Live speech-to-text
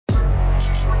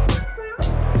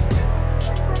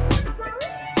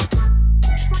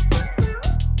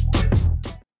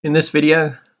In this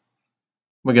video,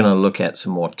 we're going to look at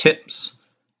some more tips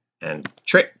and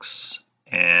tricks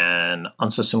and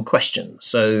answer some questions.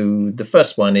 So the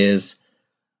first one is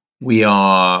we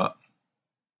are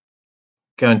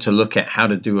going to look at how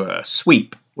to do a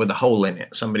sweep with a hole in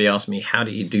it. Somebody asked me, how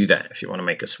do you do that if you want to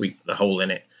make a sweep with a hole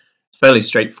in it? It's fairly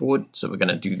straightforward, so we're going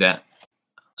to do that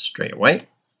straight away.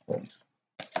 We'll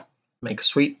make a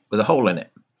sweep with a hole in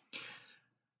it.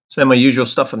 So my usual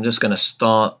stuff, I'm just going to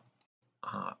start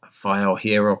a file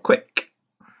here real quick.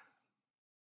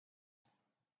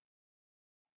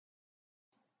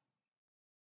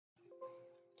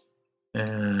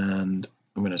 And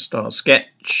I'm going to start a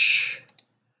sketch.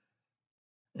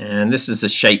 And this is the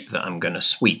shape that I'm going to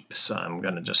sweep. So I'm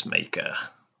going to just make a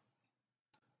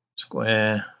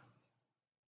square,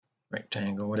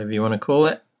 rectangle, whatever you want to call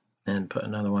it, and put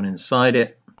another one inside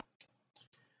it.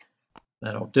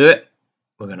 That'll do it.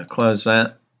 We're going to close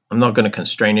that. I'm not going to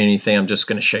constrain anything. I'm just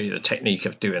going to show you the technique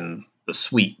of doing the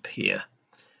sweep here.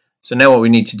 So now what we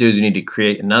need to do is we need to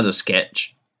create another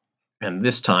sketch. And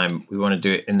this time we want to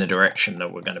do it in the direction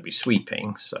that we're going to be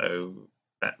sweeping. So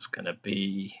that's going to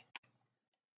be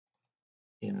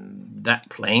in that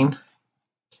plane.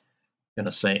 I'm going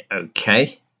to say OK.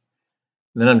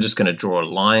 And then I'm just going to draw a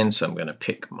line. So I'm going to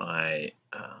pick my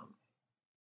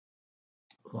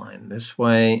line this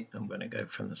way. I'm going to go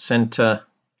from the center.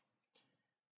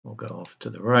 We'll go off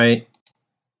to the right.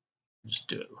 Just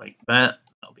do it like that.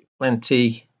 That'll be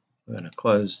plenty. We're going to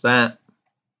close that.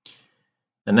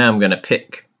 And now I'm going to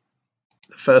pick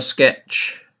the first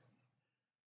sketch.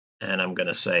 And I'm going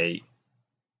to say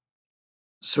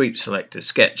sweep selected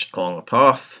sketch along a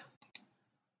path.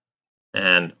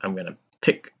 And I'm going to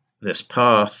pick this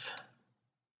path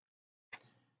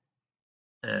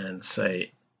and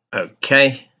say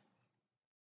OK.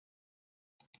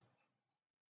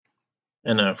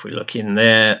 And now if we look in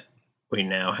there, we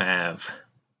now have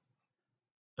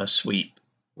a sweep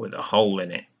with a hole in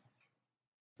it.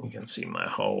 You can see my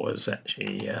hole is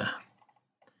actually,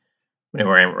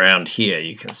 whenever I went around here,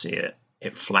 you can see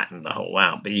it flattened the hole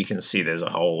out, but you can see there's a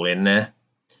hole in there.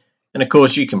 And of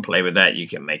course you can play with that. You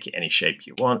can make it any shape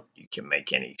you want. You can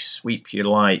make any sweep you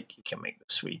like. You can make the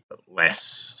sweep less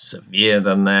severe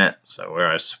than that. So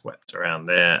where I swept around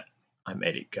there, I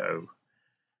made it go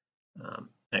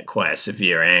at quite a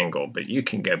severe angle, but you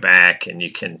can go back and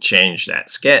you can change that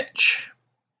sketch.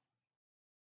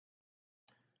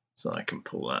 So I can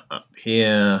pull that up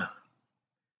here.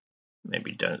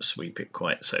 Maybe don't sweep it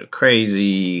quite so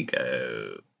crazy.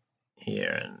 Go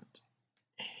here and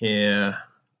here.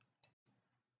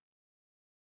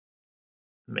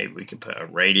 Maybe we could put a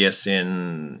radius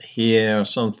in here or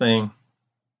something.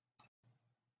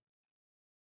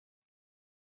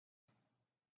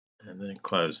 And then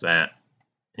close that.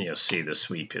 And you'll see the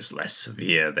sweep is less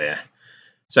severe there.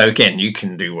 So again, you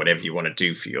can do whatever you want to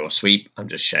do for your sweep. I'm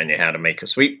just showing you how to make a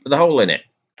sweep with a hole in it.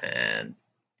 And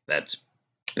that's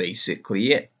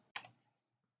basically it.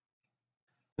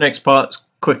 Next part is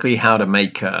quickly how to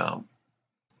make a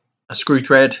screw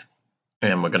thread.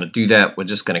 And we're going to do that. We're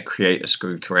just going to create a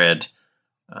screw thread,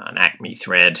 an Acme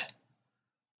thread,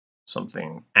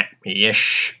 something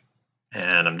Acme-ish.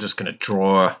 And I'm just going to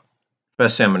draw.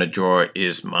 First thing I'm going to draw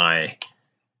is my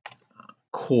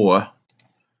core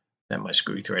that my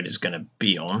screw thread is going to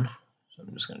be on. So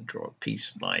I'm just going to draw a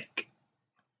piece like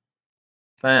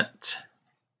that.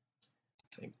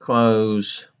 Say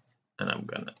close, and I'm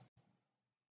going to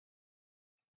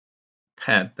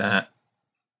pad that.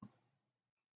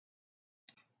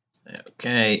 Say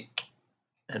OK,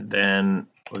 and then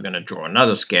we're going to draw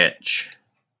another sketch,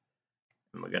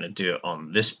 and we're going to do it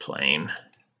on this plane.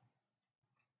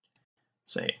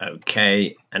 Say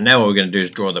OK, and now what we're going to do is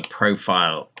draw the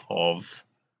profile of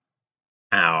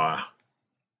our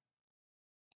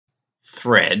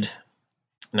thread.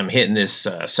 And I'm hitting this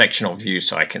sectional view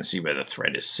so I can see where the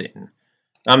thread is sitting.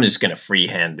 I'm just going to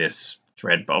freehand this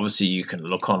thread, but obviously you can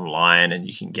look online and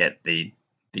you can get the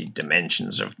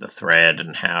dimensions of the thread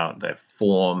and how they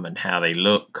form and how they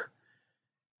look,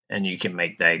 and you can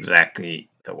make that exactly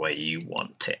the way you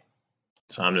want it.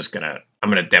 So I'm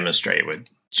gonna demonstrate with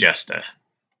just a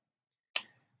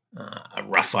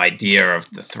rough idea of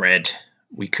the thread.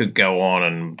 We could go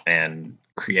on and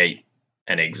create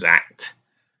an exact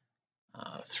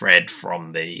thread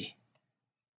from the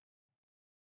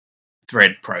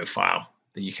thread profile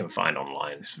that you can find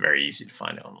online. It's very easy to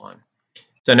find it online.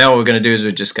 So now what we're going to do is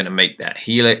we're just going to make that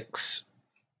helix,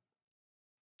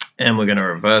 and we're going to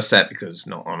reverse that because it's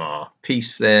not on our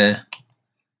piece there.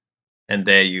 And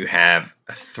there you have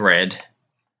a thread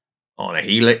on a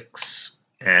helix,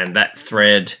 and that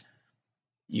thread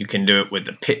you can do it with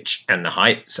the pitch and the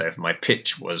height. So if my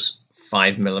pitch was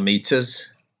 5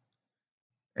 millimeters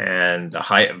and the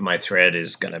height of my thread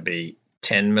is going to be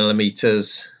 10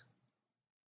 millimeters,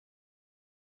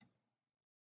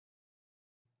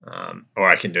 or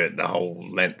I can do it the whole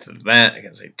length of that. I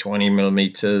can say 20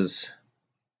 millimeters.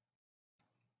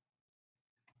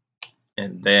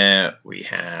 And there we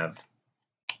have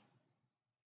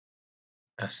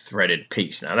a threaded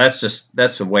piece. Now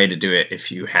that's the way to do it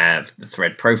if you have the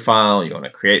thread profile, you want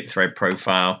to create the thread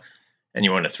profile, and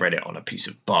you want to thread it on a piece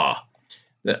of bar.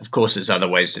 Of course, there's other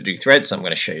ways to do threads. I'm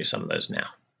going to show you some of those now.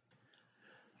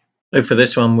 So for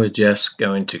this one, we're just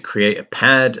going to create a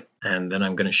pad, and then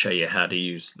I'm going to show you how to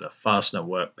use the fastener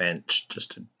workbench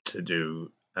just to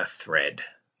do a thread.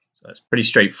 So it's pretty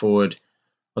straightforward.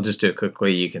 I'll just do it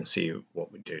quickly. You can see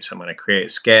what we do. So I'm going to create a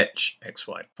sketch,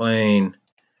 XY plane.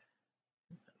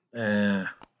 I'm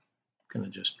going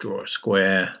to just draw a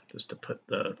square just to put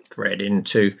the thread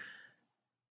into.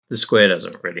 The square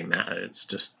doesn't really matter. It's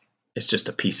just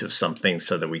a piece of something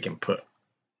so that we can put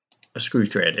a screw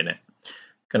thread in it.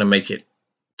 Going to make it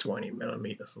 20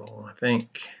 millimeters long, I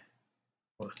think,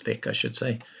 or thick, I should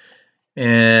say.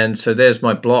 And so there's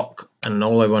my block, and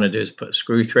all I want to do is put a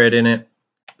screw thread in it.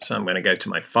 So I'm going to go to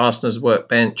my fasteners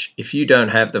workbench. If you don't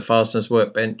have the fasteners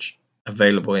workbench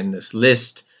available in this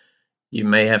list, you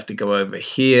may have to go over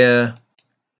here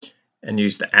and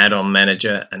use the add-on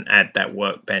manager and add that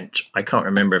workbench. I can't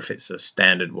remember if it's a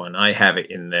standard one. I have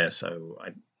it in there, so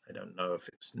I don't know if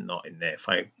it's not in there. If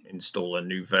I install a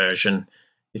new version,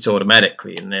 it's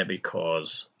automatically in there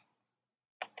because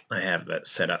I have that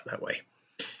set up that way.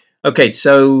 Okay,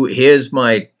 so here's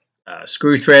my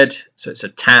screw thread. So it's a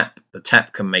tap. The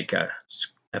tap can make a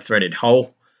threaded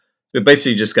hole. We're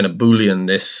basically just going to boolean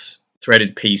this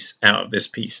threaded piece out of this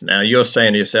piece. Now you're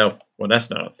saying to yourself, well, that's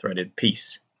not a threaded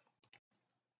piece.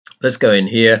 Let's go in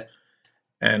here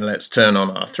and let's turn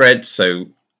on our thread. So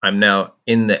I'm now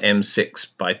in the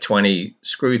M6 by 20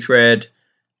 screw thread.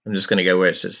 I'm just going to go where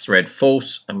it says thread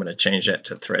false. I'm going to change that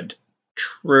to thread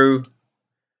true,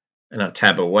 and I'll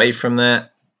tab away from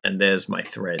that, and there's my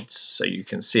threads. So you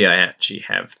can see I actually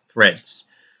have threads.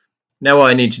 Now what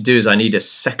I need to do is I need a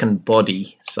second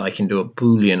body so I can do a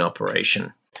Boolean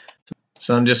operation.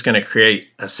 So I'm just going to create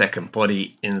a second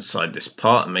body inside this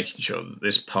part and making sure that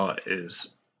this part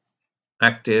is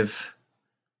active.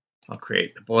 I'll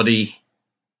create the body.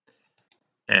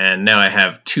 And now I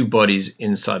have two bodies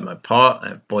inside my part. I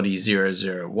have body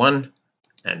 001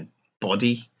 and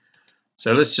body.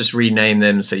 So let's just rename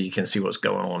them so you can see what's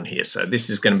going on here. So this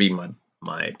is going to be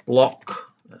my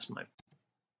block. That's my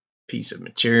piece of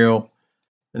material.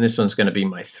 And this one's going to be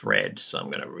my thread. So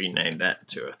I'm going to rename that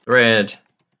to a thread.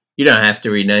 You don't have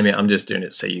to rename it. I'm just doing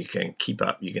it so you can keep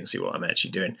up. You can see what I'm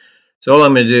actually doing. So all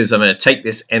I'm going to do is I'm going to take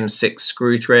this M6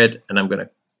 screw thread and I'm going to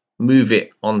move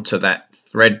it onto that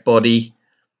thread body.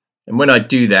 And when I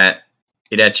do that,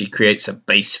 it actually creates a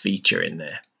base feature in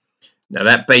there. Now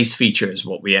that base feature is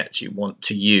what we actually want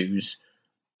to use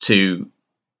to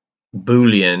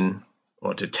Boolean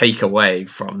or to take away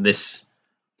from this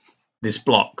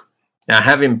block. Now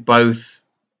having both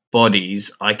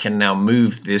bodies, I can now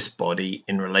move this body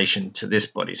in relation to this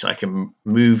body. So I can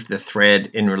move the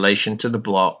thread in relation to the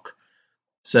block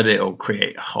so that it'll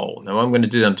create a hole. Now what I'm going to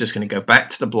do, I'm just going to go back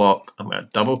to the block. I'm going to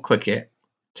double click it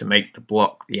to make the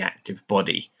block the active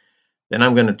body. Then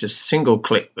I'm going to just single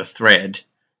click the thread.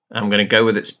 I'm going to go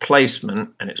with its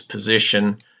placement and its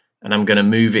position, and I'm going to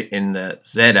move it in the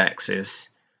Z axis.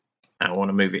 I want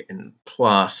to move it in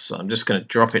plus, so I'm just going to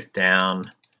drop it down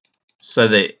so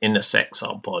that it intersects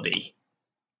our body.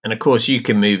 And of course you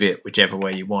can move it whichever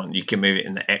way you want. You can move it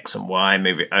in the X and Y,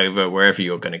 move it over, wherever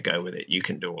you're going to go with it. You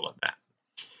can do all of that.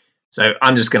 So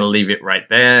I'm just going to leave it right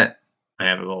there. I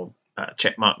have a little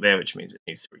check mark there, which means it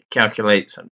needs to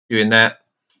recalculate. So I'm doing that.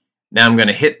 Now I'm going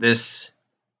to hit this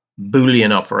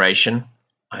Boolean operation.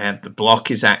 I have the block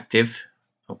is active.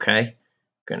 Okay. I'm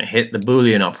going to hit the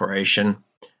Boolean operation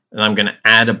and I'm going to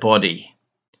add a body.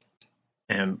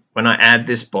 And when I add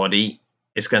this body,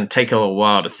 it's going to take a little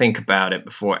while to think about it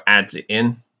before it adds it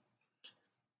in.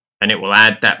 And it will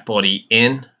add that body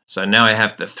in. So now I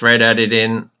have the thread added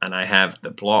in and I have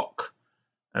the block.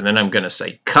 And then I'm going to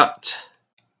say cut.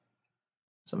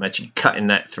 So I'm actually cutting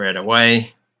that thread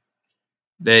away.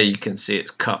 There you can see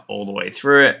it's cut all the way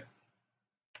through it.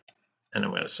 And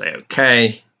I'm going to say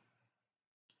OK.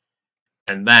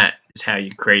 And that is how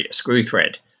you create a screw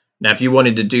thread. Now if you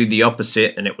wanted to do the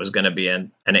opposite and it was going to be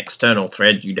an external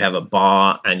thread, you'd have a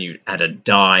bar and you'd add a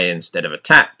die instead of a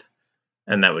tap.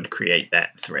 And that would create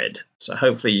that thread. So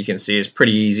hopefully you can see it's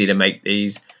pretty easy to make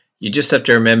these. You just have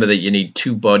to remember that you need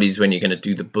two bodies when you're going to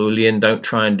do the Boolean. Don't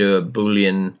try and do a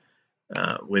Boolean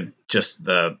with just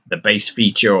the base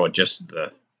feature or just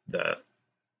the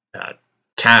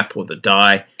tap or the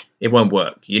die. It won't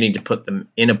work. You need to put them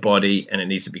in a body, and it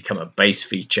needs to become a base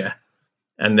feature,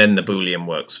 and then the Boolean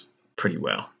works pretty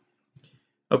well.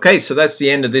 Okay, so that's the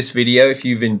end of this video. If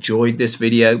you've enjoyed this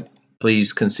video,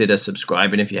 please consider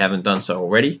subscribing if you haven't done so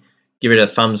already. Give it a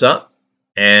thumbs up,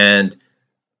 and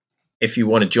if you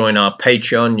want to join our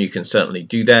Patreon, you can certainly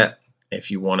do that. If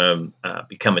you want to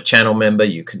become a channel member,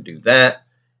 you can do that.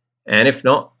 And if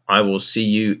not, I will see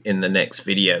you in the next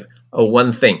video. Oh,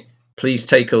 one thing, please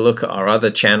take a look at our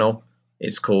other channel.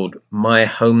 It's called My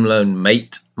Home Loan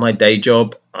Mate, my day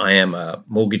job. I am a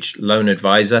mortgage loan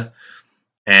advisor,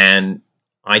 and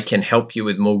I can help you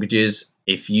with mortgages.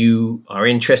 If you are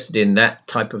interested in that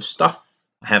type of stuff,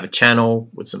 I have a channel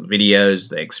with some videos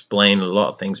that explain a lot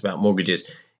of things about mortgages.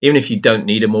 Even if you don't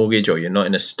need a mortgage or you're not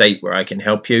in a state where I can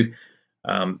help you,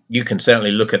 you can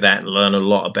certainly look at that and learn a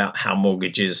lot about how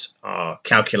mortgages are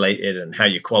calculated and how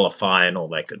you qualify and all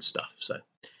that good stuff. So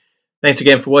thanks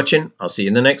again for watching. I'll see you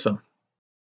in the next one.